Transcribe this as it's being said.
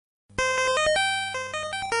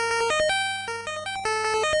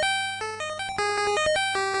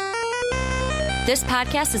This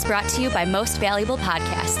podcast is brought to you by Most Valuable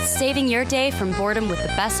Podcasts, saving your day from boredom with the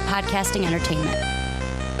best podcasting entertainment.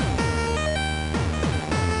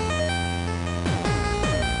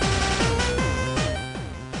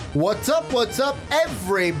 What's up,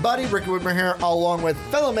 everybody? Ricky Whitmer here, along with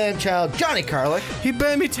fellow man-child Johnny Carlick. He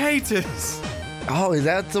bit me taters. Oh, is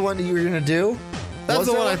that the one that you were going to do? That's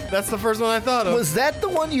the one. That's the first one I thought of. Was that the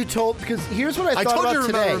one you told? Because here's what I thought told about you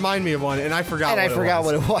today. to remind me of one, and I forgot. And I forgot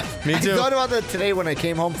what it was. Me too. I thought about that today when I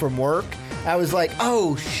came home from work. I was like,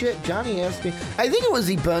 oh shit, Johnny asked me. I think it was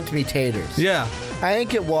he burnt me taters. Yeah. I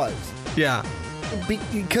think it was. Yeah.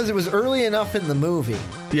 Because it was early enough in the movie.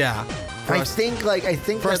 Yeah. I think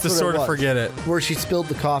for us that's to what sort it was, of forget it. Where she spilled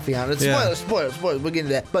the coffee on it. Yeah. Spoilers. We'll get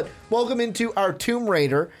into that. But welcome into our Tomb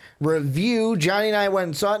Raider review. Johnny and I went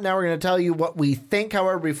and saw it. Now we're going to tell you what we think.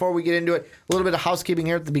 However, before we get into it, a little bit of housekeeping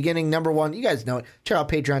here at the beginning. Number one, you guys know it. Check out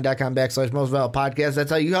patreon.com/mostvaluable-podcast.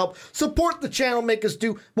 That's how you help support the channel, make us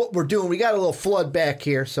do what we're doing. We got a little flood back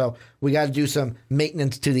here, so we got to do some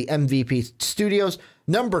maintenance to the MVP studios.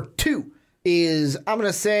 Number two is, I'm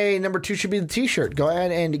going to say number two should be the t-shirt. Go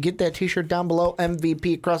ahead and get that t-shirt down below,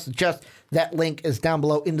 MVP across the chest. That link is down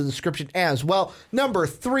below in the description as well. Number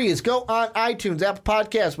three is go on iTunes, Apple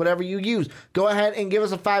Podcasts, whatever you use. Go ahead and give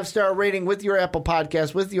us a 5-star rating with your Apple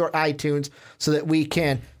Podcasts, with your iTunes, so that we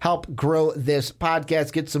can help grow this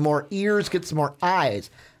podcast, get some more ears, get some more eyes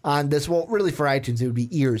on this. Well, really for iTunes, it would be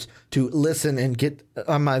ears to listen and get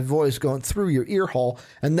my voice going through your ear hole.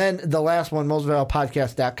 And then the last one,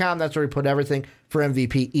 mostvaluablepodcast.com. That's where we put everything for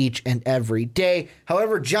MVP each and every day.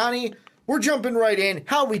 However, Johnny, we're jumping right in.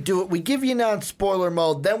 How we do it, we give you non-spoiler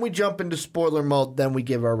mode, then we jump into spoiler mode, then we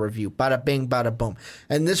give our review. Bada bing, bada boom.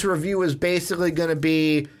 And this review is basically going to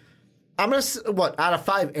be, I'm going to, out of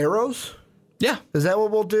 5 arrows? Yeah. Is that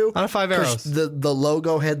what we'll do? Out of 5 arrows. The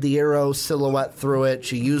logo had the arrow silhouette through it.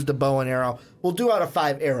 She used a bow and arrow. We'll do out of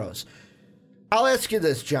 5 arrows. I'll ask you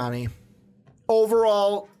this, Johnny.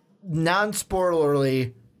 Overall,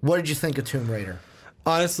 non-spoilerly, what did you think of Tomb Raider?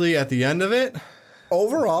 Honestly, at the end of it,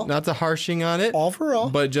 overall, not to harshing on it, overall,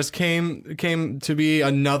 but it just came to be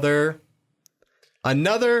another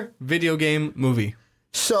video game movie.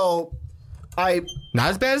 So, not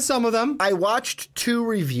as bad as some of them. I watched 2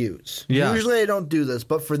 reviews. Yes. Usually I don't do this,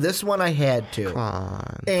 but for this one I had to. Come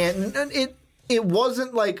on. And it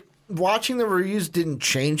wasn't like watching the reviews didn't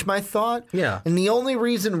change my thought. Yeah. And the only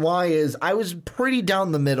reason why is I was pretty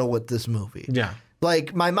down the middle with this movie. Yeah.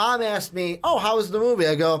 Like, my mom asked me, oh, how was the movie?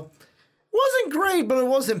 I go, wasn't great, but it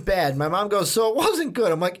wasn't bad. My mom goes, so it wasn't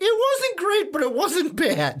good. I'm like, it wasn't great, but it wasn't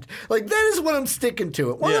bad. Like, that is what I'm sticking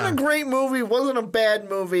to. It wasn't a great movie. It wasn't a bad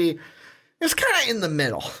movie. It's kind of in the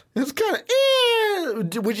middle. It's kind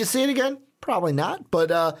of, Would you see it again? Probably not.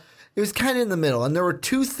 But it was kind of in the middle. And there were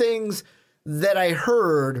 2 things that I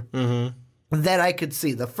heard that I could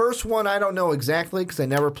see. The first one, I don't know exactly because I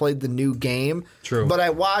never played the new game. True. But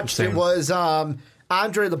I watched, Same. it was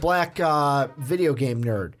Andre the Black video game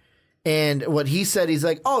nerd. And what he said, he's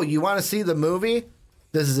like, oh, you want to see the movie?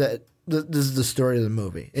 This is it. This is the story of the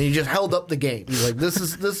movie. And he just held up the game. He's like, this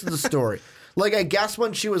is the story. Like, I guess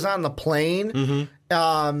when she was on the plane,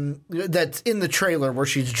 that's in the trailer where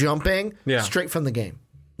she's jumping, straight from the game.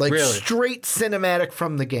 Like, really? Straight cinematic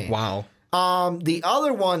from the game. Wow. The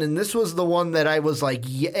other one, and this was the one that I was like,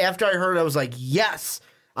 after I heard it, I was like, yes,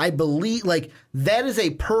 I believe, like, that is a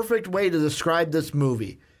perfect way to describe this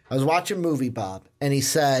movie. I was watching Movie Bob, and he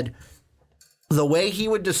said the way he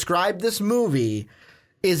would describe this movie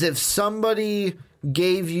is if somebody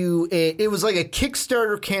gave you it was like a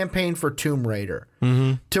Kickstarter campaign for Tomb Raider,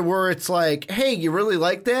 to where it's like, hey, you really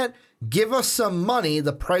like that? Give us some money,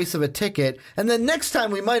 the price of a ticket, and then next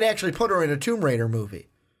time we might actually put her in a Tomb Raider movie.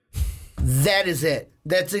 That is it.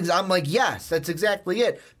 I'm like, yes, that's exactly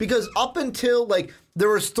it. Because up until, like, there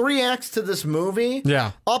was 3 acts to this movie.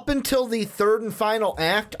 Yeah. Up until the 3rd and final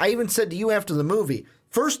act, I even said to you after the movie,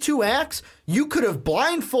 first 2 acts, you could have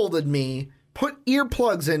blindfolded me, put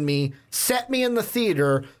earplugs in me, set me in the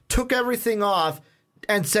theater, took everything off,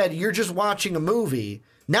 and said, you're just watching a movie.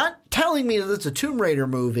 Not telling me that it's a Tomb Raider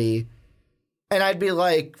movie. And I'd be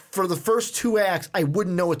like, for the first 2 acts, I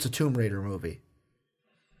wouldn't know it's a Tomb Raider movie.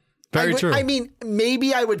 Very true. I mean,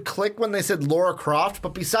 maybe I would click when they said Lara Croft,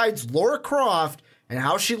 but besides Lara Croft and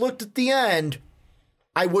how she looked at the end,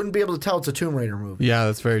 I wouldn't be able to tell it's a Tomb Raider movie. Yeah,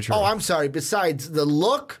 that's very true. Oh, I'm sorry. Besides the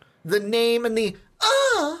look, the name, and the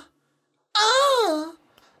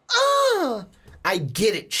I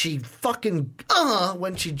get it. She fucking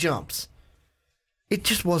when she jumps. It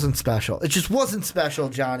just wasn't special. It just wasn't special,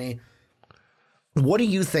 Johnny. What do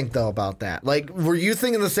you think, though, about that? Like, were you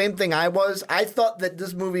thinking the same thing I was? I thought that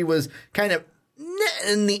this movie was kind of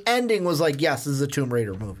and the ending was like, yes, this is a Tomb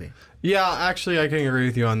Raider movie. Yeah, actually, I can agree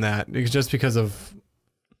with you on that. It's just because of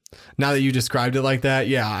now that you described it like that.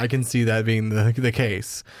 Yeah, I can see that being the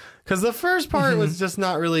case. Because the first part was just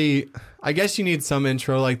not really. I guess you need some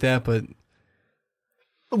intro like that, but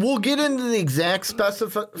we'll get into the exact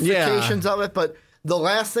specifications of it. But the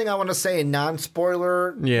last thing I want to say in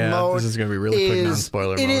non-spoiler mode, this is going to be really quick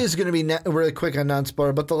non-spoiler. It is going to be really quick on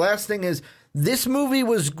non-spoiler. But the last thing is, this movie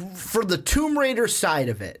was for the Tomb Raider side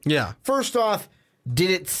of it. Yeah. First off,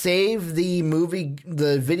 did it save the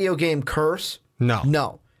video game curse?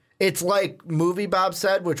 No. It's like Movie Bob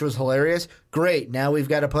said, which was hilarious. Great. Now we've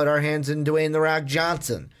got to put our hands in Dwayne The Rock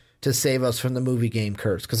Johnson to save us from the movie game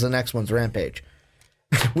curse, because the next one's Rampage.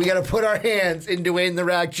 We got to put our hands in Dwayne The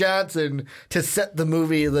Rock Johnson to set the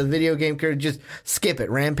video game curse. Just skip it.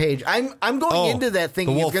 Rampage. I'm going into that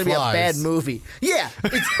thinking it's going to be a bad movie. Yeah.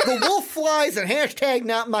 It's the wolf flies and hashtag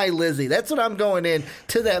not my Lizzie. That's what I'm going in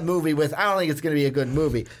to that movie with. I don't think it's going to be a good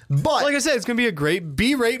movie. But like I said, it's going to be a great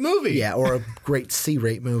B-rate movie. Yeah, or a great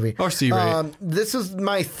C-rate movie. Or C-rate. This is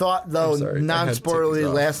my thought, though,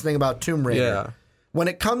 non-spoilerly, last thing about Tomb Raider. Yeah. When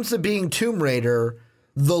it comes to being Tomb Raider,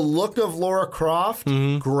 the look of Lara Croft,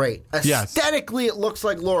 great. Aesthetically, it looks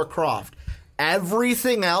like Lara Croft.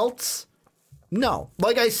 Everything else, no.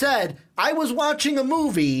 Like I said, I was watching a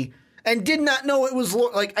movie and did not know it was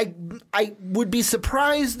like I would be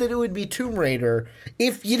surprised that it would be Tomb Raider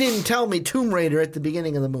if you didn't tell me Tomb Raider at the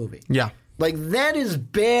beginning of the movie. Yeah. Like, that is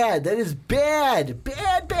bad. That is bad.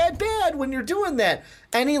 Bad when you're doing that.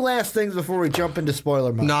 Any last things before we jump into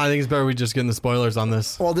spoiler mode? No, I think it's better we just get into spoilers on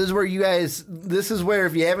this. Well, this is where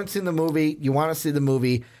if you haven't seen the movie, you want to see the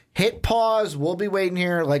movie, hit pause. We'll be waiting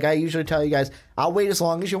here. Like I usually tell you guys, I'll wait as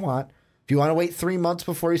long as you want. If you want to wait 3 months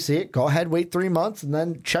before you see it, go ahead, wait 3 months, and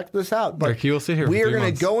then check this out. But Ricky will sit here we are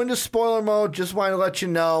going to go into spoiler mode. Just want to let you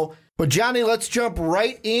know. But Johnny, let's jump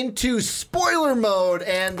right into spoiler mode.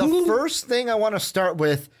 And the first thing I want to start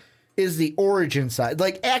with is the origin side.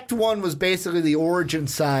 Like, Act 1 was basically the origin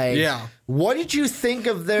side. Yeah. What did you think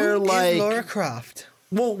of their, Who is Lara Croft?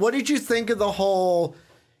 Well, what did you think of the whole,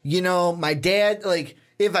 my dad, like,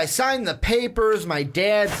 if I sign the papers, my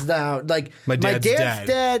dad's down. Like, my dad's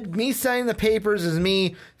dead. Me signing the papers is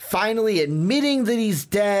me finally admitting that he's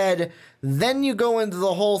dead. Then you go into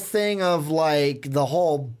the whole thing of, like, the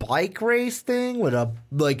whole bike race thing with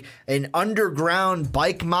an underground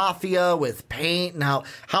bike mafia with paint and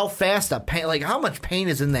how fast how much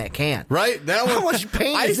paint is in that can? Right? How much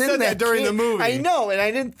paint is in that during the movie. I know, and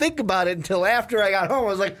I didn't think about it until after I got home. I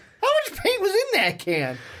was like, how much paint was in that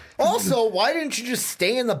can? Also, why didn't you just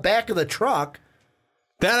stay in the back of the truck?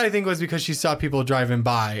 That, I think, was because she saw people driving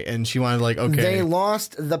by, and she wanted, okay. They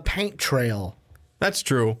lost the paint trail. That's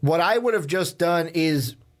true. What I would have just done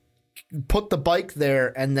is put the bike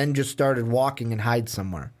there and then just started walking and hide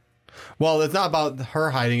somewhere. Well, it's not about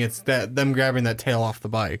her hiding. It's them grabbing that tail off the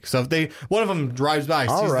bike. So if one of them drives by,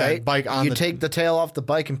 sees that bike on you take the tail off the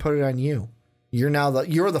bike and put it on you. You're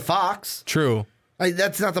the fox. True.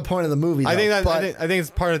 That's not the point of the movie, though. I think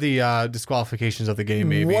it's part of the disqualifications of the game,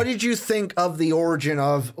 maybe. What did you think of the origin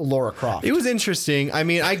of Lara Croft? It was interesting. I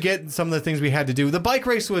mean, I get some of the things we had to do. The bike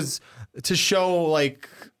race was to show,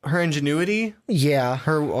 her ingenuity. Yeah.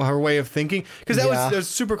 Her way of thinking. Because that was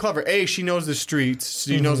super clever. A, she knows the streets.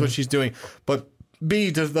 She knows what she's doing. But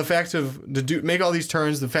B, the fact make all these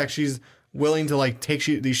turns, the fact she's willing to, take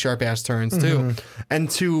these sharp-ass turns, too. And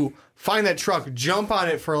to find that truck, jump on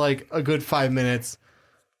it for, a good 5 minutes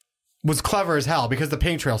was clever as hell because the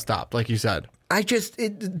paint trail stopped, like you said.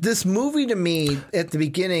 This movie to me, at the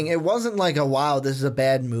beginning, it wasn't wow, this is a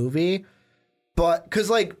bad movie. But,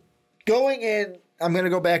 because, going in, I'm going to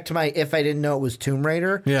go back to my if I didn't know it was Tomb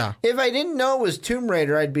Raider. Yeah. If I didn't know it was Tomb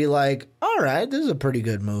Raider, I'd be like, all right, this is a pretty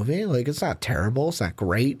good movie. It's not terrible. It's not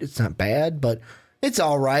great. It's not bad, but it's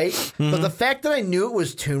all right. But the fact that I knew it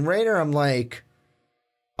was Tomb Raider, I'm like,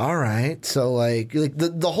 all right. So,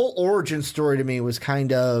 the whole origin story to me was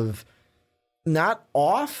kind of not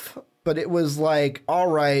off, but it was all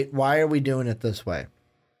right, why are we doing it this way?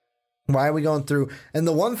 Why are we going through? And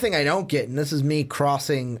the one thing I don't get, and this is me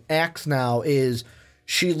crossing acts now, is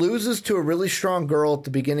she loses to a really strong girl at the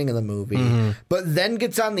beginning of the movie, but then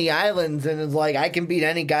gets on the islands and is like, I can beat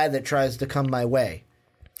any guy that tries to come my way.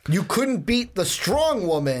 You couldn't beat the strong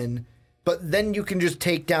woman, but then you can just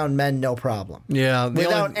take down men, no problem. Yeah.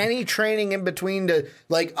 Without any training in between to,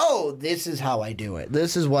 this is how I do it.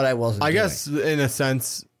 This is what I wasn't doing. guess, in a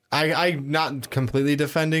sense, I'm not completely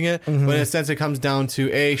defending it, but in a sense it comes down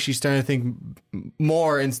to, A, she's starting to think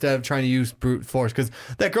more instead of trying to use brute force. Because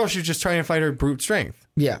that girl, she was just trying to fight her brute strength.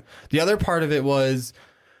 Yeah. The other part of it was,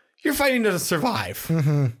 you're fighting to survive.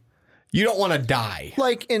 You don't want to die.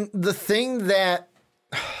 Like, and the thing that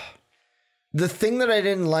I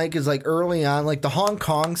didn't like is like early on, like the Hong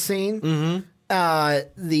Kong scene. Mm-hmm.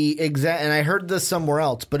 And I heard this somewhere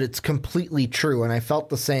else, but it's completely true, and I felt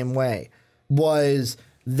the same way. Was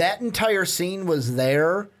that entire scene was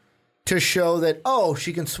there to show that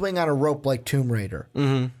she can swing on a rope like Tomb Raider.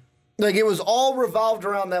 Mm-hmm. Like it was all revolved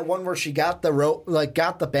around that one where she got the rope, like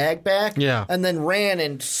got the bag back, and then ran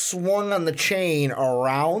and swung on the chain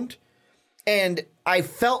around. And I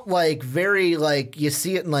felt like very like you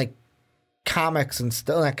see it in like comics and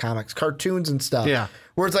stuff, not comics, cartoons and stuff. Yeah.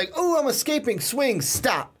 Where it's like, I'm escaping, swing,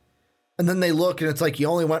 stop. And then they look and it's like you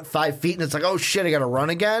only went 5 feet and it's like, oh shit, I got to run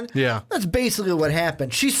again. Yeah. That's basically what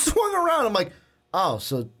happened. She swung around. I'm like,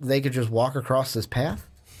 so they could just walk across this path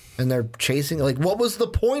and they're chasing. Like, what was the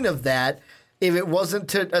point of that if it wasn't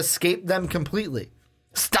to escape them completely?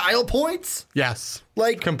 Style points? Yes.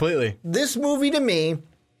 Like, completely. This movie to me,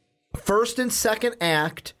 first and second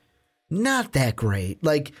act, not that great.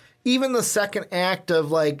 Like, even the second act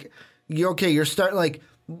of like, you're starting like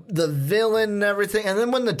the villain and everything. And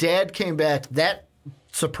then when the dad came back, that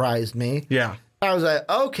surprised me. Yeah. I was like,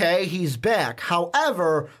 okay, he's back.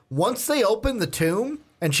 However, once they opened the tomb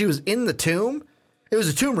and she was in the tomb, it was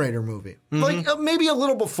a Tomb Raider movie. Mm-hmm. Like maybe a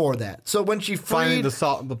little before that. So when she freed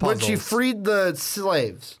the when she freed the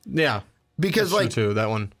slaves. Yeah. Because that's like true too, that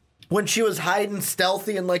one. When she was hiding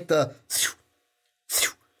stealthy and like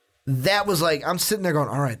that was like, I'm sitting there going,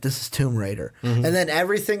 all right, this is Tomb Raider. Mm-hmm. And then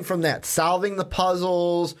everything from that, solving the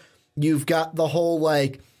puzzles, you've got the whole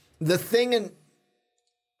like the thing. And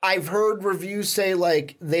I've heard reviews say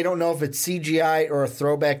like they don't know if it's CGI or a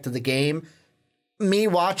throwback to the game. Me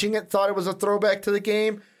watching it thought it was a throwback to the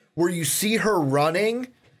game where you see her running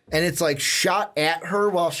and it's like shot at her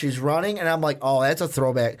while she's running. And I'm like, oh, that's a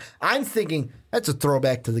throwback. I'm thinking that's a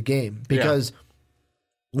throwback to the game because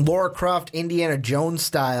Lara Croft, Indiana Jones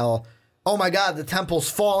style. Oh my God, the temple's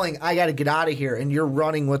falling. I got to get out of here. And you're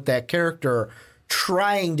running with that character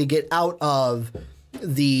trying to get out of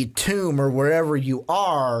the tomb or wherever you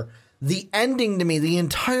are. The ending to me, the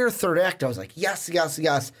entire third act, I was like, yes, yes,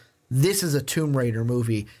 yes. This is a Tomb Raider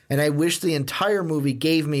movie. And I wish the entire movie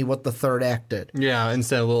gave me what the third act did. Yeah,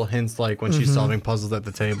 instead of little hints like when she's solving puzzles at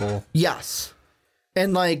the table. Yes.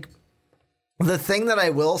 And like, the thing that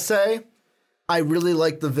I will say, I really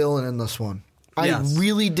like the villain in this one. Yes. I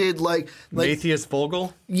really did like Matthias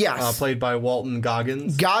Vogel? Yes. Played by Walton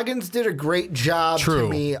Goggins. Goggins did a great job to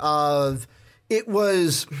me of, it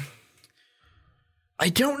was, I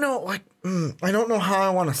don't know how I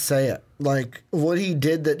want to say it. Like, what he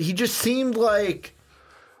did, that he just seemed like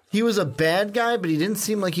he was a bad guy, but he didn't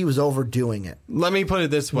seem like he was overdoing it. Let me put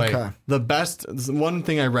it this way. Okay. The best, one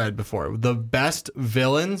thing I read before, the best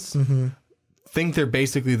villains think they're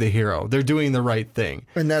basically the hero. They're doing the right thing.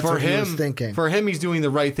 And that's what he was thinking. For him, he's doing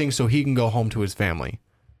the right thing so he can go home to his family.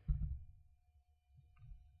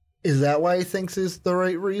 Is that why he thinks it's the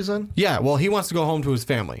right reason? Yeah, well, he wants to go home to his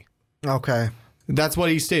family. Okay. That's what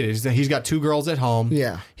he stated. He's got 2 girls at home.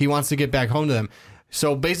 Yeah. He wants to get back home to them.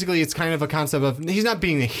 So basically, it's kind of a concept of he's not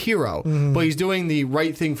being a hero, but he's doing the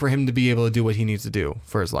right thing for him to be able to do what he needs to do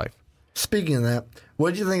for his life. Speaking of that, what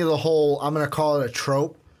did you think of the whole, I'm going to call it a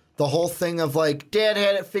trope, the whole thing of like, Dad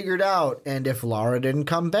had it figured out, and if Lara didn't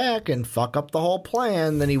come back and fuck up the whole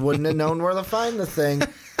plan, then he wouldn't have known where to find the thing.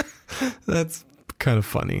 That's kind of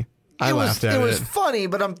funny. I laughed at it. It was funny,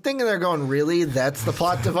 but I'm thinking they're going, really? That's the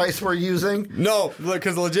plot device we're using? No,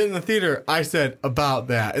 because legit in the theater, I said, about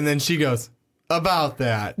that. And then she goes, about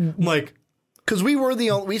that. I'm like... Because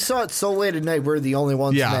we saw it so late at night, we're the only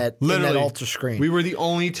ones in that ultra screen. We were the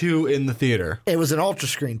only 2 in the theater. It was an ultra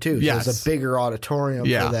screen, too. So yes. It was a bigger auditorium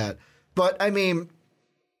for that. But, I mean,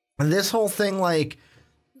 this whole thing, like...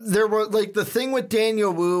 There were, like, the thing with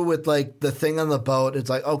Daniel Wu with, like, the thing on the boat, it's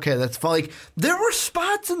like, okay, that's fun. Like, there were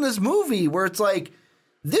spots in this movie where it's like,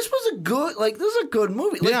 this is a good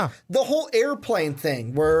movie. Like, the whole airplane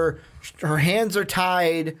thing where her hands are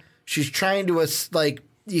tied, she's trying to, like,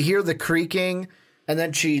 you hear the creaking, and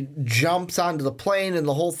then she jumps onto the plane, and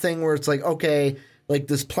the whole thing where it's like, okay, like,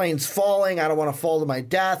 this plane's falling, I don't want to fall to my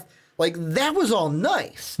death. Like, that was all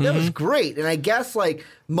nice. That was great. And I guess, like,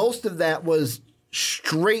 most of that was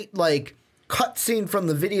straight like cutscene from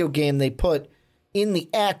the video game they put in the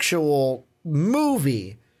actual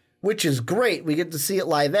movie, which is great. We get to see it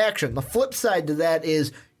live action. The flip side to that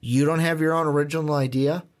is you don't have your own original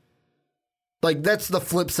idea. Like, that's the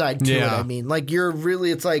flip side to it. I mean, like,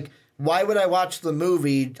 it's like, why would I watch the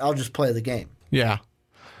movie? I'll just play the game. Yeah,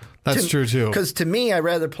 that's true too. Because to me, I'd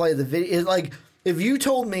rather play the video. Like, if you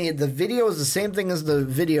told me the video is the same thing as the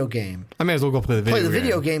video game, I may as well go play the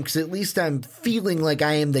video game because at least I'm feeling like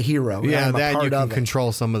I am the hero. Yeah, I'm that a part you can of it.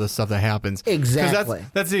 control some of the stuff that happens. Exactly.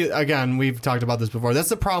 That's the, again, we've talked about this before. That's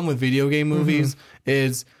the problem with video game movies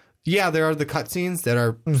is, yeah, there are the cutscenes that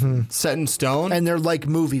are set in stone. And they're like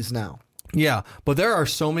movies now. Yeah, but there are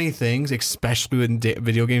so many things, especially with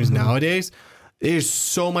video games nowadays. There's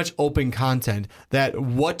so much open content that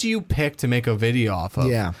what do you pick to make a video off of?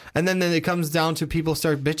 Yeah. And then it comes down to people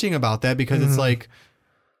start bitching about that because it's like,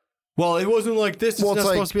 well, it wasn't like this. It's not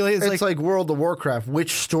supposed to be like this. It's like World of Warcraft.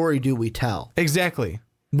 Which story do we tell? Exactly.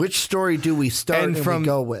 Which story do we start and we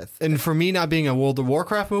go with? And for me not being a World of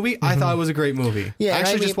Warcraft movie, I thought it was a great movie. Yeah, I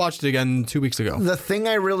actually just watched it again 2 weeks ago. The thing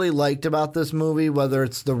I really liked about this movie, whether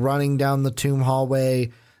it's the running down the tomb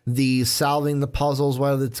hallway, the solving the puzzles,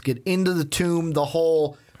 whether it's get into the tomb, the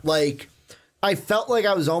whole, like, I felt like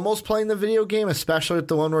I was almost playing the video game, especially with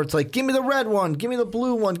the one where it's like, give me the red one, give me the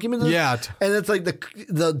blue one, give me the... Yeah. And it's like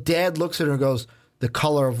the dad looks at her and goes, the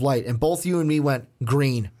color of light. And both you and me went,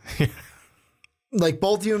 green. Like,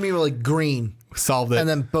 both you and me were like, green. Solved it. And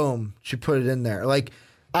then, boom, she put it in there. Like,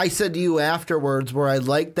 I said to you afterwards where I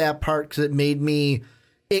liked that part because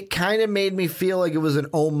it kind of made me feel like it was an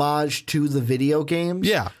homage to the video games.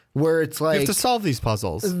 Yeah. Where it's like... You have to solve these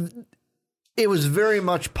puzzles. It was very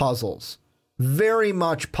much puzzles. Very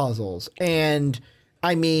much puzzles. And,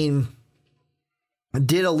 I mean,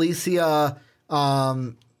 did Alicia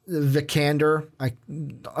Vikander...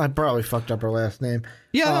 I probably fucked up her last name.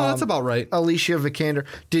 Yeah, no, that's about right. Alicia Vikander.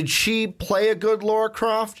 Did she play a good Lara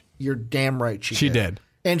Croft? You're damn right she did.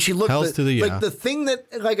 And she looked like the thing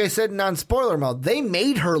that, like I said, non-spoiler mode, they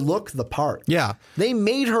made her look the part. Yeah. They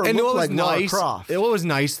made her look like Lara Croft. What was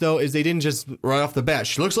nice, though, is they didn't just right off the bat,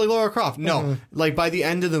 she looks like Lara Croft. No. Like, by the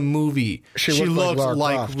end of the movie, she looked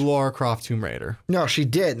like Lara Croft Tomb Raider. No, she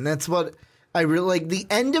did. And that's what I really like. The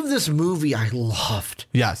end of this movie, I loved.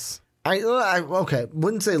 Yes. Okay,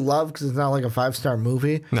 wouldn't say love because it's not like a 5-star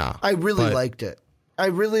movie. No. I really liked it. I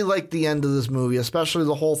really liked the end of this movie, especially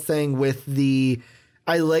the whole thing with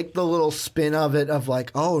I like the little spin of it of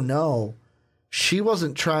like, oh no, she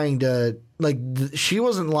wasn't trying to, like, she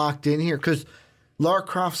wasn't locked in here because Lara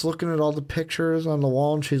Croft's looking at all the pictures on the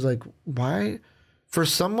wall and she's like, why? For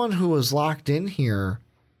someone who was locked in here,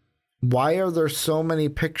 why are there so many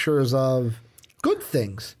pictures of good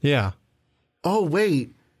things? Yeah. Oh,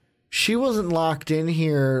 wait, she wasn't locked in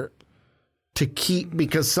here to keep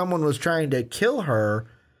because someone was trying to kill her.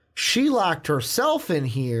 She locked herself in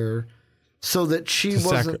here so that she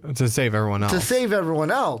wasn't... to save everyone else. To save everyone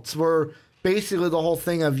else. Where basically the whole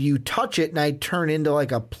thing of you touch it and I turn into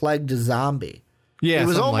like a plagued zombie. Yeah, it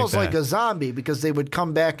was almost like a zombie because they would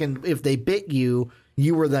come back and if they bit you,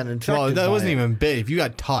 you were then infected. Well, that wasn't even bit. If you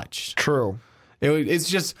got touched. True. It's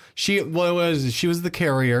just she was the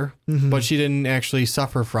carrier, but she didn't actually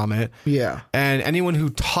suffer from it. Yeah. And anyone who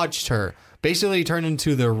touched her basically turned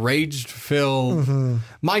into the rage-filled.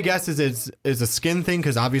 My guess is it's a skin thing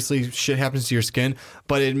because obviously shit happens to your skin,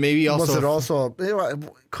 but it maybe also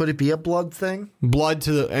could it be a blood thing? Blood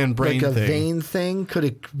to and brain like a thing. vein thing? Could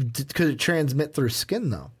it transmit through skin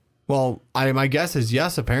though? Well, my guess is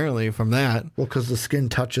yes, apparently, from that. Well, because the skin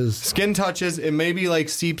touches. Skin touches, it maybe like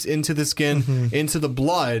seeps into the skin, into the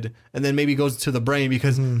blood, and then maybe goes to the brain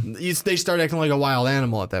because they start acting like a wild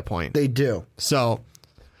animal at that point. They do. So,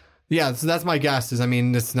 yeah, so that's my guess. Is I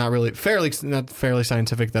mean, it's not really fairly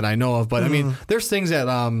scientific that I know of, but I mean, there's things that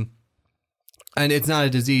and it's not a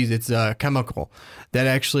disease; it's a chemical that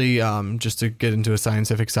actually, just to get into a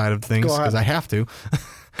scientific side of things, because I have to.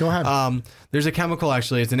 Go ahead. There's a chemical,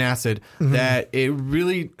 actually, it's an acid, that it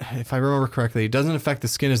really, if I remember correctly, it doesn't affect the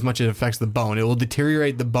skin as much as it affects the bone. It will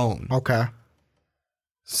deteriorate the bone. Okay.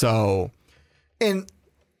 So. And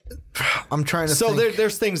I'm trying to think.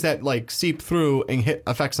 There's things that like seep through and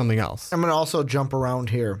affect something else. I'm going to also jump around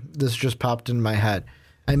here. This just popped in my head.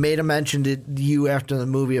 I made a mention to you after the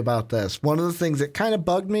movie about this. One of the things that kind of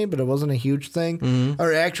bugged me, but it wasn't a huge thing,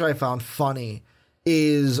 or actually I found funny,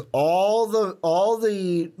 is all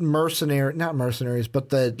the not mercenaries, but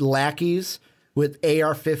the lackeys with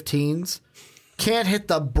AR-15s can't hit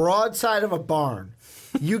the broadside of a barn.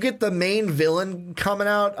 You get the main villain coming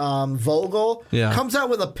out, Vogel, comes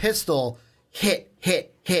out with a pistol, hit,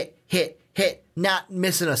 not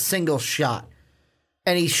missing a single shot.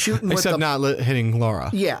 And he's shooting Except not hitting Laura.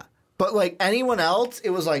 Yeah. But like anyone else, it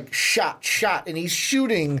was like shot, and he's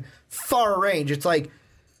shooting far range. It's like,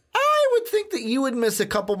 I would think that you would miss a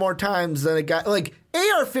couple more times than a guy like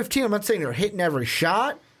AR-15. I'm not saying you're hitting every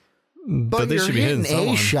shot, But they you're should be hitting hitting a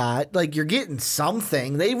someone. shot. Like, you're getting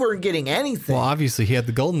something. They weren't getting anything. Well, obviously he had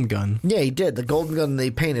the golden gun. Yeah, he did. The golden gun they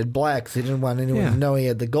painted black, so he didn't want anyone to know he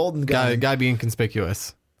had the golden gun. Guy being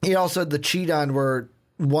conspicuous. He also had the cheat on where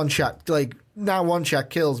one shot, like, not one shot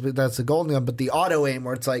kills, but that's the golden gun, but the auto aim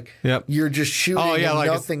where it's like you're just shooting and like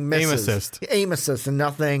nothing misses. Aim assist and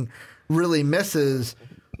nothing really misses.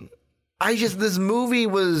 This movie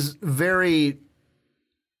was very,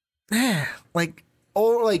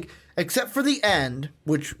 except for the end,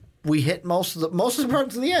 which we hit most of the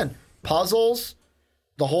parts of the end. Puzzles,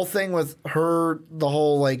 the whole thing with her, the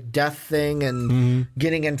whole like death thing and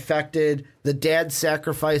getting infected, the dad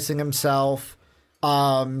sacrificing himself.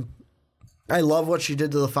 I love what she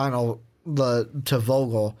did to to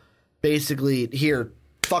Vogel. Basically, here,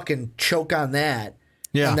 fucking choke on that.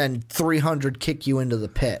 Yeah. And then 300 kick you into the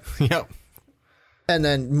pit. Yep. And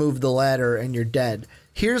then move the ladder and you're dead.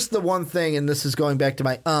 Here's the one thing, and this is going back to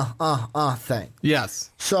my thing.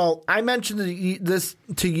 Yes. So I mentioned this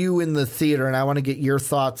to you in the theater, and I want to get your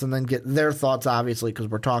thoughts and then get their thoughts, obviously, because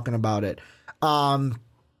we're talking about it.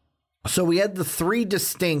 So we had the 3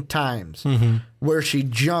 distinct times where she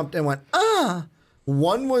jumped and went,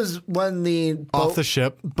 One was when the off the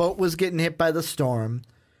ship boat was getting hit by the storm.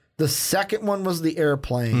 The second one was the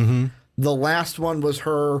airplane. The last one was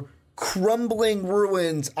her crumbling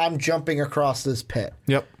ruins. I'm jumping across this pit.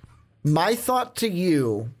 Yep. My thought to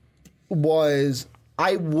you was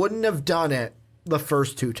I wouldn't have done it the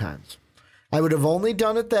first 2 times. I would have only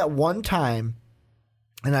done it that one time,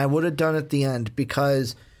 and I would have done it at the end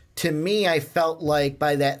because to me, I felt like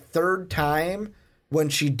by that 3rd time when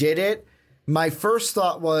she did it, my first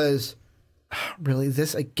thought was, really,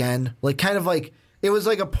 this again? Like, kind of like, it was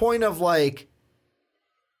like a point of like,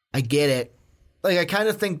 I get it. Like, I kind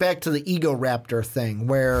of think back to the Ego Raptor thing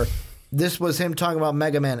where this was him talking about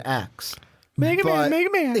Mega Man X. Mega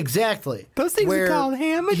Man. Exactly. Those things are called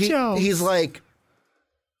hammer shows. He's like,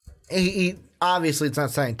 he obviously it's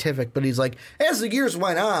not scientific, but he's like, as the years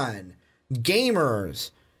went on,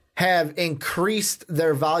 gamers have increased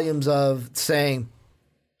their volumes of saying,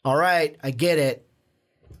 all right, I get it.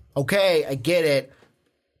 Okay, I get it.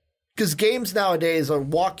 Because games nowadays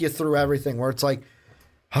walk you through everything where it's like,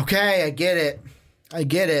 okay, I get it. I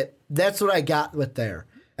get it. That's what I got with there.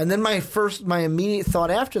 And then my immediate thought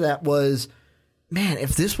after that was, man,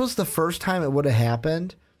 if this was the first time it would have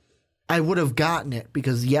happened, I would have gotten it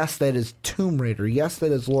because yes, that is Tomb Raider. Yes,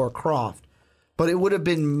 that is Lara Croft. But it would have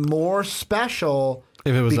been more special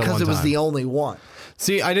if it was because it was the only one.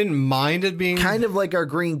 See, I didn't mind it being kind of like our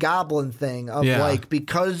Green Goblin thing of like,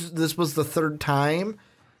 because this was the 3rd time,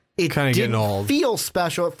 it kind of getting old. Feel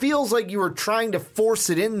special. It feels like you were trying to force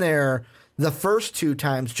it in there the first 2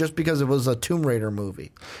 times just because it was a Tomb Raider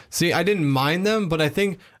movie. See, I didn't mind them, but I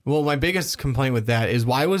think, well, my biggest complaint with that is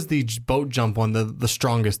why was the boat jump one the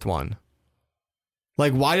strongest one?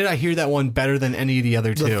 Like, why did I hear that one better than any of the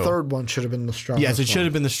other 2? The 3rd one should have been the strongest. Yes, it should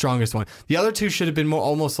have been the strongest one. The other 2 should have been more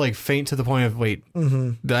almost like faint to the point of wait,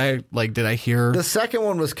 did I hear? The second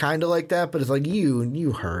one was kind of like that, but it's like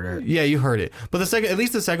you heard it. Yeah, you heard it. But at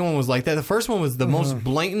least the second one was like that. The first one was the most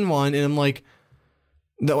blatant one, and I'm like,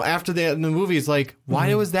 no. After the movie, it's like,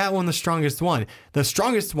 why was that one the strongest one? The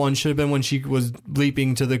strongest one should have been when she was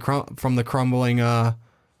leaping to from the crumbling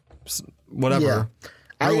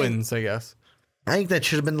ruins, I guess. I think that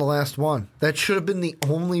should have been the last one. That should have been the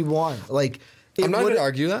only one. Like, I'm not going to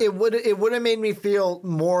argue that. It would have made me feel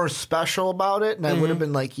more special about it, and I would have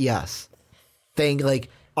been like, yes.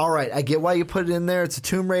 All right, I get why you put it in there. It's a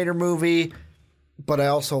Tomb Raider movie, but I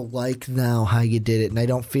also like now how you did it, and I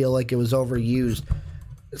don't feel like it was overused.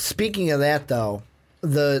 Speaking of that, though,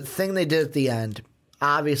 the thing they did at the end,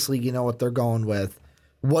 obviously you know what they're going with.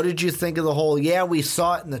 What did you think of the whole, we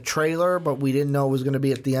saw it in the trailer, but we didn't know it was going to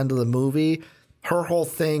be at the end of the movie? Her whole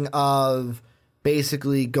thing of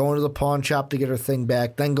basically going to the pawn shop to get her thing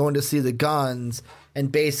back, then going to see the guns,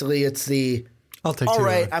 and basically it's the, I'll take all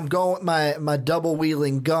right, I'm going with my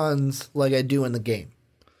double-wheeling guns like I do in the game.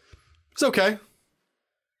 It's okay.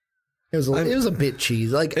 It was a bit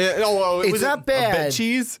cheese. Like, it's not bad, a bit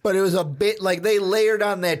cheese, but it was a bit like they layered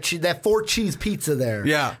on that 4-cheese pizza there.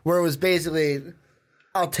 Yeah. Where it was basically,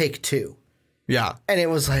 I'll take 2. Yeah. And it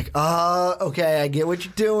was like, okay, I get what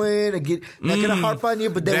you're doing. I'm not going to harp on you,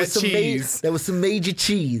 but there was some major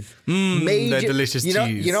cheese. That delicious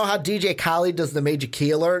cheese. You know how DJ Khaled does the Major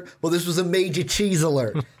Key alert? Well, this was a Major Cheese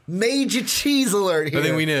alert. Major Cheese alert here. I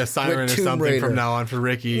think we need a siren or something from now on for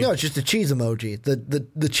Ricky. No, it's just a cheese emoji.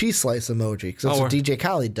 The cheese slice emoji. Because that's what DJ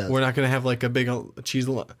Khaled does. We're not going to have like a big cheese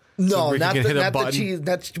alarm. No, not the cheese.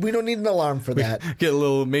 We don't need an alarm for that. Get a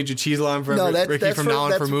little Major Cheese alarm for Ricky from now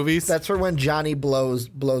on for movies? That's for when Johnny blows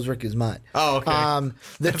Ricky's mind. Oh, okay.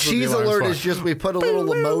 The cheese alert is just we put a little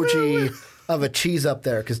emoji of a cheese up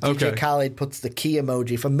there because DJ Khaled puts the key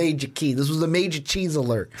emoji for Major Key. This was a Major Cheese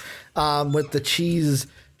alert with the cheese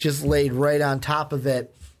just laid right on top of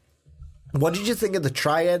it. What did you think of the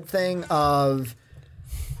triad thing of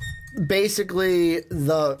basically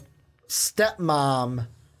the stepmom?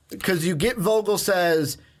 Because you get Vogel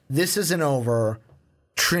says, this isn't over.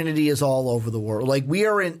 Trinity is all over the world. Like, we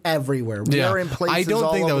are in everywhere. We are in places all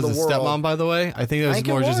over the world. I don't think that was a stepmom, by the way. I think that was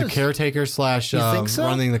more just a caretaker /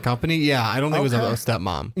 running the company. Yeah, I don't think it was a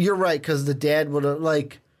stepmom. You're right, because the dad would have,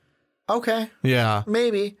 like, okay. Yeah.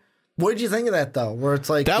 Maybe. What did you think of that, though? Where it's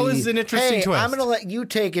like, that was an interesting twist. I'm going to let you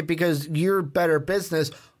take it because you're better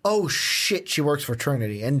business. Oh, shit, she works for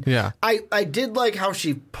Trinity. And I did like how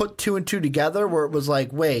she put 2 and 2 together where it was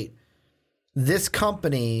like, wait, this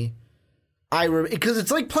company, because it's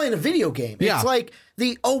like playing a video game. Yeah. It's like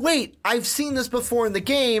wait, I've seen this before in the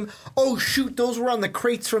game. Oh, shoot, those were on the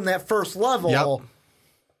crates from that first level. Yep.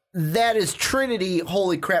 That is Trinity.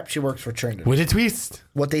 Holy crap, she works for Trinity. What a twist.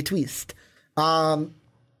 What they twist.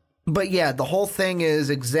 But yeah, the whole thing is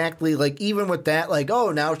exactly like, even with that, like,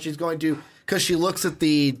 oh, now she's going to, because she looks at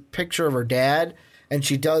the picture of her dad and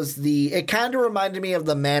she does it kind of reminded me of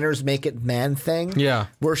the manners make it man thing. Yeah.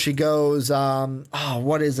 Where she goes,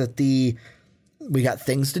 what is it? We got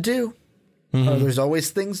things to do. Mm-hmm. Or there's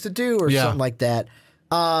always things to do or something like that.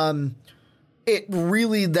 It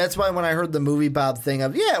really, that's why when I heard the Movie Bob thing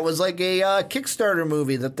of, it was like a Kickstarter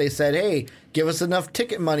movie that they said, hey, give us enough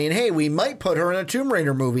ticket money and hey, we might put her in a Tomb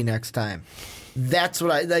Raider movie next time. That's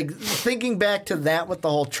what I like. Thinking back to that with the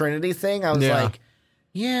whole Trinity thing, I was like,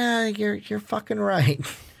 yeah, you're fucking right.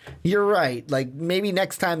 You're right. Like, maybe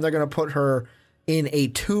next time they're going to put her in a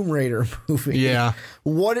Tomb Raider movie. Yeah.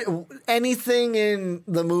 Anything in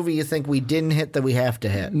the movie you think we didn't hit that we have to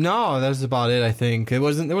hit? No, that's about it, I think. There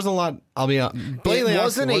wasn't a lot, I'll be blatantly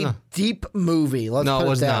honest. It wasn't a deep movie. Let's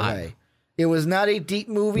put it that way. It was not a deep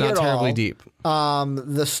movie at all. Not terribly deep.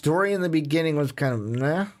 The story in the beginning was kind of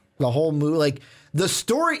nah. The whole movie, like, the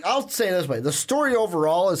story, I'll say it this way. The story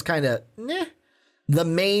overall is kind of nah.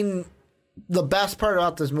 The best part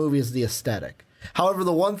about this movie is the aesthetic. However,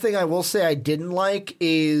 the one thing I will say I didn't like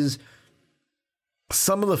is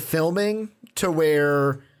some of the filming, to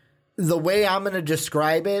where the way I'm going to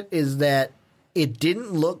describe it is that it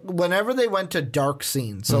didn't look, whenever they went to dark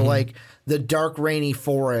scenes, so like the dark rainy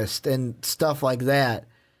forest and stuff like that,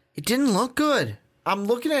 it didn't look good. I'm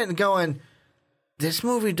looking at it and going, this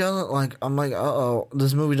movie doesn't like, I'm like,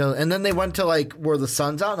 this movie doesn't. And then they went to like where the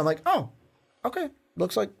sun's out and I'm like, oh, okay.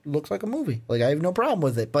 Looks like a movie. Like, I have no problem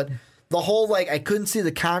with it. But the whole, like, I couldn't see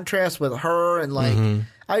the contrast with her, and like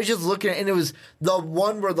I was just looking at, and it was the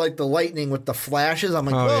one where like the lightning with the flashes. I'm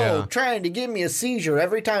like, trying to give me a seizure.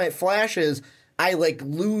 Every time it flashes, I like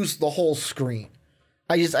lose the whole screen.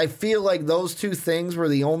 I feel like those two things were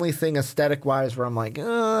the only thing aesthetic wise where I'm like,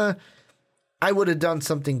 I would have done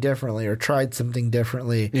something differently or tried something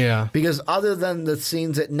differently. Yeah. Because other than the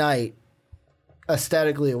scenes at night,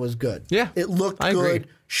 aesthetically, it was good. Yeah. It looked good.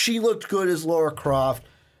 Agree. She looked good as Lara Croft.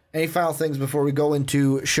 Any final things before we go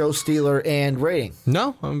into show stealer and rating?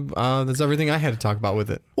 No. That's everything I had to talk about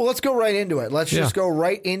with it. Well, let's go right into it. Let's just go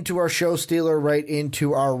right into our show stealer, right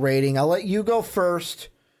into our rating. I'll let you go first.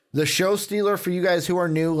 The show stealer, for you guys who are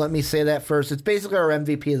new, let me say that first. It's basically our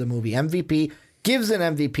MVP of the movie. MVP gives an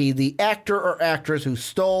MVP, the actor or actress who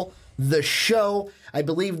stole the show. I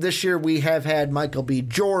believe this year we have had Michael B.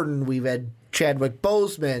 Jordan. We've had Chadwick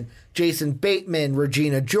Boseman, Jason Bateman,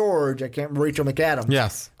 Regina George, Rachel McAdams.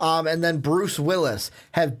 Yes. And then Bruce Willis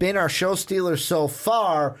have been our show stealers so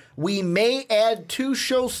far. We may add 2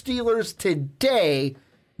 show stealers today.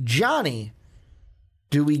 Johnny,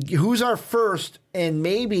 who's our first and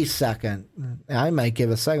maybe second? I might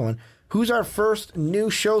give a second one. Who's our first new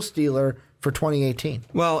show stealer for 2018?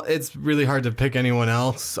 Well, it's really hard to pick anyone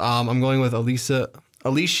else. I'm going with Alicia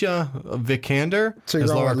Vikander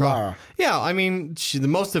as Lara Croft. Yeah, I mean, the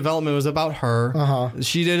most development was about her.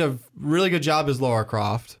 She did a really good job as Lara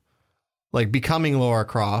Croft, like becoming Lara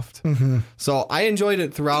Croft. So I enjoyed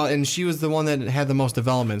it throughout, and she was the one that had the most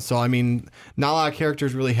development. So, I mean, not a lot of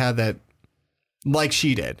characters really had that like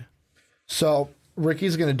she did. So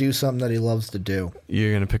Ricky's going to do something that he loves to do. You're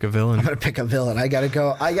going to pick a villain? I'm going to pick a villain. I got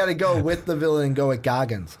to go with the villain and go with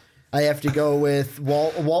Goggins. I have to go with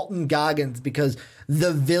Walton Goggins because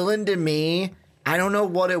the villain to me, I don't know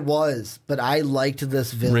what it was, but I liked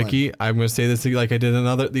this villain. Ricky, I'm going to say this like I did in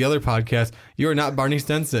the other podcast. You are not Barney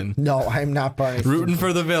Stinson. No, I'm not Barney Stinson. Rooting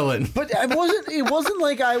for the villain. But it wasn't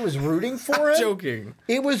like I was rooting for it. Joking.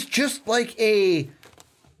 It was just like a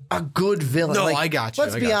good villain. No, like, I got you.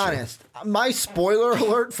 Let's be honest. My spoiler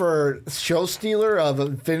alert for Show Stealer of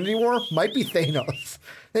Infinity War might be Thanos.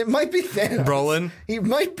 It might be Thanos. Brolin? He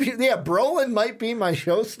might be, Brolin might be my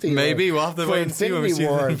Show Stealer. Maybe. We'll have to wait and see when we see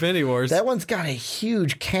the Infinity Wars. That one's got a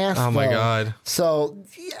huge cast, Oh, my God. So,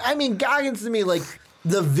 I mean, Goggins to me, like,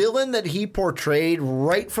 the villain that he portrayed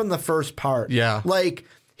right from the first part. Yeah. Like,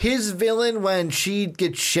 his villain when she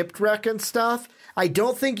gets shipwrecked and stuff, I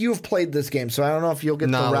don't think you've played this game, so I don't know if you'll get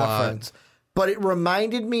Not the a lot. reference. But it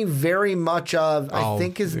reminded me very much of, I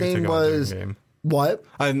think his name was... What?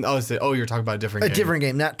 You're talking about a different game. A different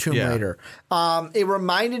game, not Tomb Raider. It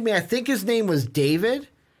reminded me, I think his name was David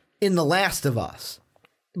in The Last of Us.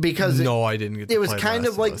 Because I didn't get to it was play kind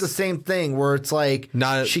Last of like Us. the same thing where it's like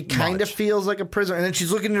she kind of feels like a prisoner, and then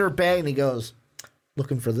she's looking in her bag and he goes,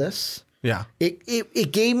 looking for this? Yeah.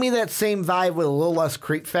 It gave me that same vibe with a little less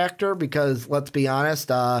creep factor because, let's be honest,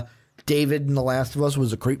 David in The Last of Us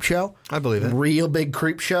was a creep show. I believe it. Real big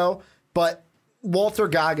creep show. But Walter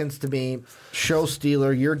Goggins, to me, Show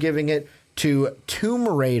Stealer, you're giving it to Tomb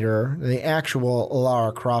Raider, the actual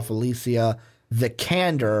Lara Croft, Alicia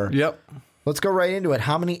Vikander. Yep. Let's go right into it.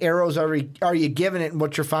 How many arrows are you giving it, and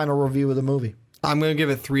what's your final review of the movie? I'm going to give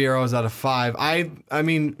it 3 arrows out of 5. I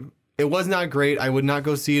mean, it was not great. I would not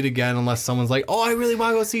go see it again unless someone's like, oh, I really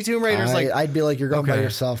want to go see Tomb Raider. I'd be like, you're going by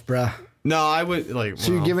yourself, bruh. No, I would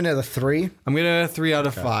So you're giving it a 3? I'm giving it a 3 out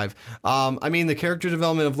of 5. I mean, the character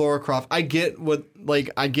development of Lara Croft, I get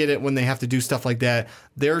it when they have to do stuff like that.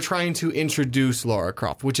 They're trying to introduce Lara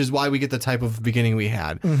Croft, which is why we get the type of beginning we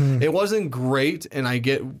had. Mm-hmm. It wasn't great, and I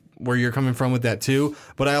get where you're coming from with that too.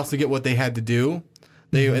 But I also get what they had to do.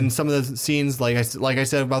 They in some of the scenes, like I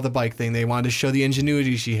said about the bike thing, they wanted to show the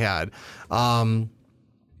ingenuity she had.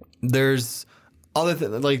 There's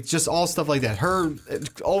other like just all stuff like that. Her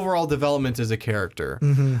overall development as a character,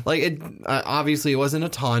 like it obviously it wasn't a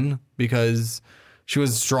ton because she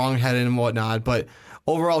was strong-headed and whatnot, but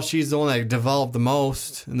overall she's the one that developed the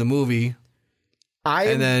most in the movie.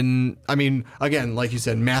 And then I mean, again, like you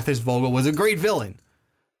said, Mathis Vogel was a great villain.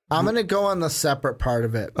 I'm going to go on the separate part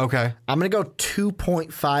of it. Okay. I'm going to go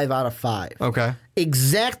 2.5 out of 5. Okay.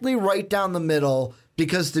 Exactly right down the middle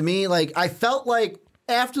because to me, like, I felt like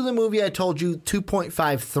after the movie I told you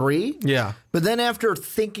 2.53. Yeah. But then after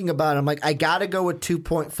thinking about it, I'm like, I got to go with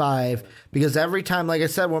 2.5 because every time, like I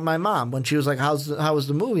said with my mom, when she was like, how was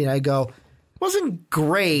the movie? And I go, it wasn't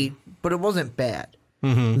great, but it wasn't bad.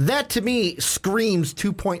 Mm-hmm. That to me screams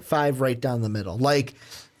 2.5 right down the middle. Like,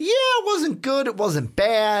 yeah, it wasn't good, it wasn't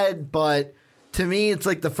bad, but to me, it's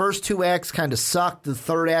like the first 2 acts kind of sucked. The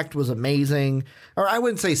third act was amazing. Or I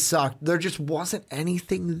wouldn't say sucked. There just wasn't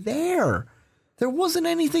anything there. There wasn't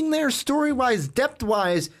anything there story-wise,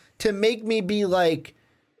 depth-wise, to make me be like,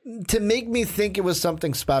 to make me think it was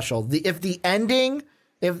something special.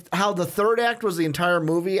 If how the third act was the entire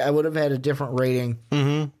movie, I would have had a different rating.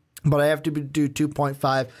 Mm-hmm. But I have to do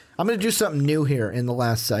 2.5. I'm going to do something new here in the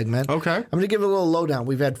last segment. Okay. I'm going to give it a little lowdown.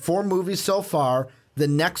 We've had 4 movies so far. The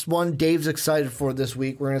next one Dave's excited for this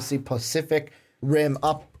week. We're going to see Pacific Rim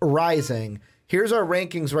Uprising. Here's our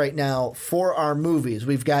rankings right now for our movies.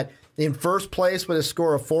 We've got in first place with a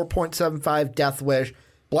score of 4.75, Death Wish.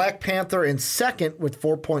 Black Panther in second with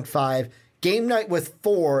 4.5. Game Night with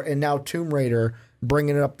 4. And now Tomb Raider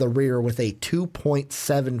bringing it up the rear with a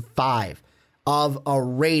 2.75. of a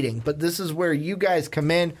rating. But this is where you guys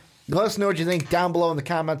come in. Let us know what you think down below in the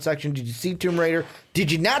comment section. Did you see Tomb Raider?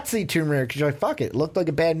 Did you not see Tomb Raider? Because you're like, fuck it looked like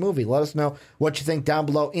a bad movie. Let us know what you think down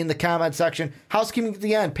below in the comment section. Housekeeping at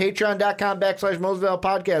the end. Patreon.com/MosVale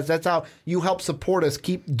Podcast. That's how you help support us.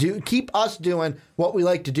 Keep us doing what we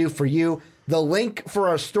like to do for you. The link for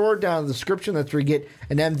our store down in the description. That's where you get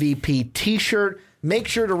an MVP t-shirt. Make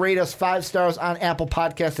sure to rate us 5 stars on Apple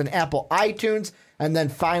Podcasts and Apple iTunes. And then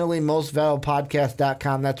finally,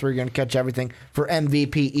 mostvaluablepodcast.com. That's where you're going to catch everything for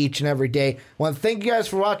MVP each and every day. I want to thank you guys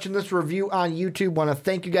for watching this review on YouTube. I want to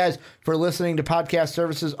thank you guys for listening to podcast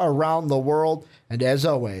services around the world. And as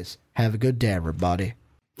always, have a good day, everybody.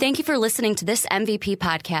 Thank you for listening to this MVP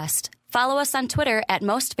podcast. Follow us on Twitter at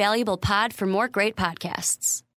MostValuablePod for more great podcasts.